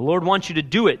the Lord wants you to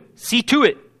do it. See to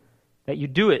it that you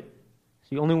do it. It's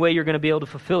the only way you're going to be able to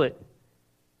fulfill it.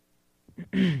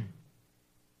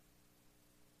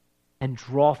 And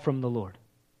draw from the Lord.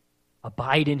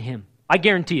 Abide in Him. I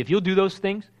guarantee if you'll do those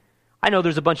things, I know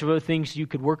there's a bunch of other things you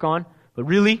could work on, but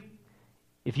really,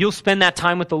 if you'll spend that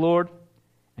time with the Lord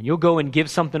and you'll go and give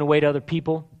something away to other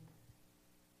people,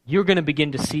 you're going to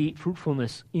begin to see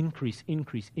fruitfulness increase.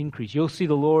 You'll see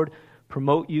the Lord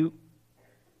promote you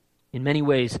in many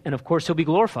ways, and of course, He'll be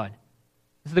glorified.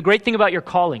 This is the great thing about your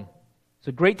calling. It's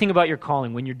a great thing about your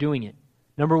calling when you're doing it.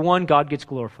 Number one, God gets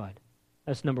glorified.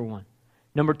 That's number one.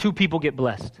 Number two, people get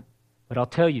blessed. But I'll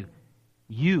tell you,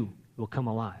 you will come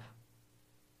alive.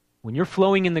 When you're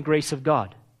flowing in the grace of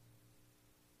God,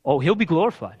 He'll be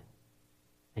glorified.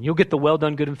 And you'll get the well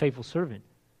done, good and faithful servant.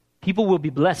 People will be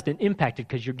blessed and impacted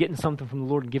because you're getting something from the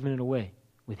Lord and giving it away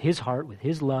with His heart, with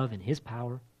His love and His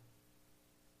power.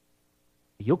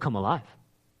 You'll come alive.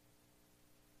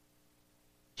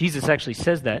 Jesus actually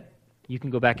says that. You can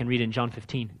go back and read it in John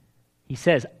 15. He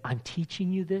says, I'm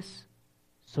teaching you this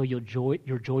so your joy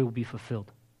will be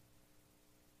fulfilled.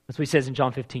 That's what He says in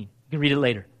John 15. You can read it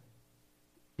later.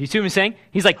 Do you see what I'm saying?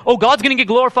 He's like, God's going to get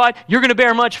glorified. You're going to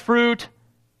bear much fruit.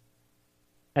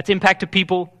 That's impact to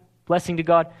people, blessing to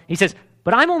God. He says,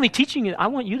 but I'm only teaching you. I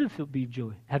want you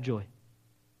to have joy.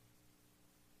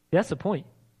 That's the point.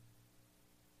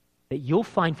 That you'll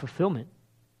find fulfillment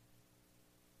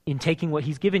in taking what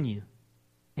He's given you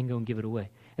and go and give it away.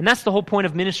 And that's the whole point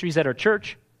of ministries at our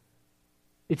church.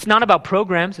 It's not about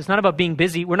programs. It's not about being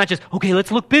busy. We're not just,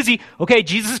 let's look busy. Okay,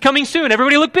 Jesus is coming soon.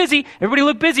 Everybody look busy. Everybody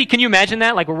look busy. Can you imagine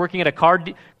that? Like we're working at a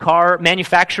car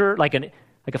manufacturer, like a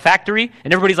factory,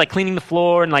 and everybody's like cleaning the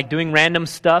floor and like doing random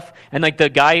stuff. And like the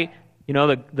guy, the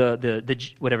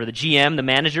GM, the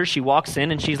manager, she walks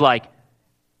in and she's like,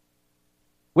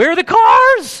 where are the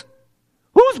cars?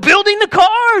 Who's building the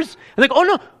cars? And like,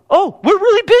 we're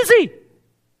really busy.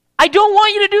 I don't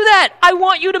want you to do that. I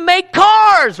want you to make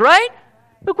cars, right?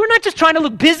 Look, we're not just trying to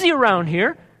look busy around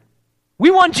here. We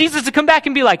want Jesus to come back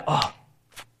and be like,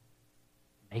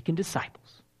 making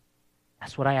disciples.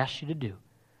 That's what I asked you to do.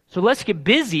 So let's get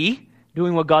busy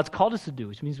doing what God's called us to do,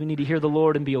 which means we need to hear the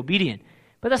Lord and be obedient.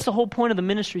 But that's the whole point of the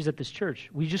ministries at this church.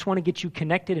 We just want to get you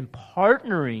connected and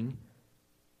partnering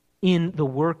in the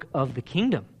work of the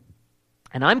kingdom.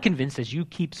 And I'm convinced as you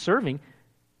keep serving,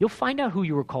 you'll find out who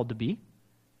you were called to be.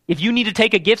 If you need to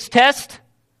take a gifts test,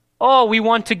 we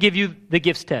want to give you the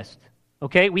gifts test.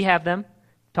 Okay, we have them.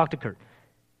 Talk to Kurt.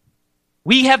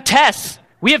 We have tests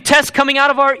We have tests coming out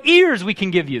of our ears we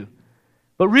can give you.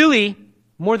 But really,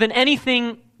 more than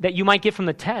anything that you might get from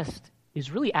the test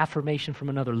is really affirmation from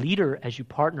another leader as you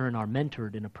partner in our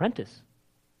mentored and apprentice.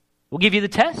 We'll give you the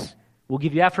test. We'll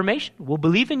give you affirmation. We'll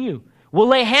believe in you. We'll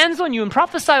lay hands on you and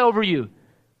prophesy over you.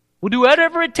 We'll do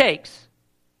whatever it takes.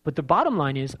 But the bottom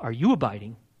line is, are you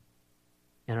abiding?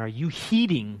 And are you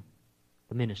heeding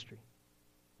the ministry?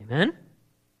 Amen?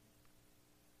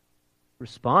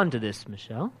 Respond to this,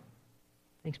 Michelle.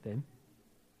 Thanks, babe.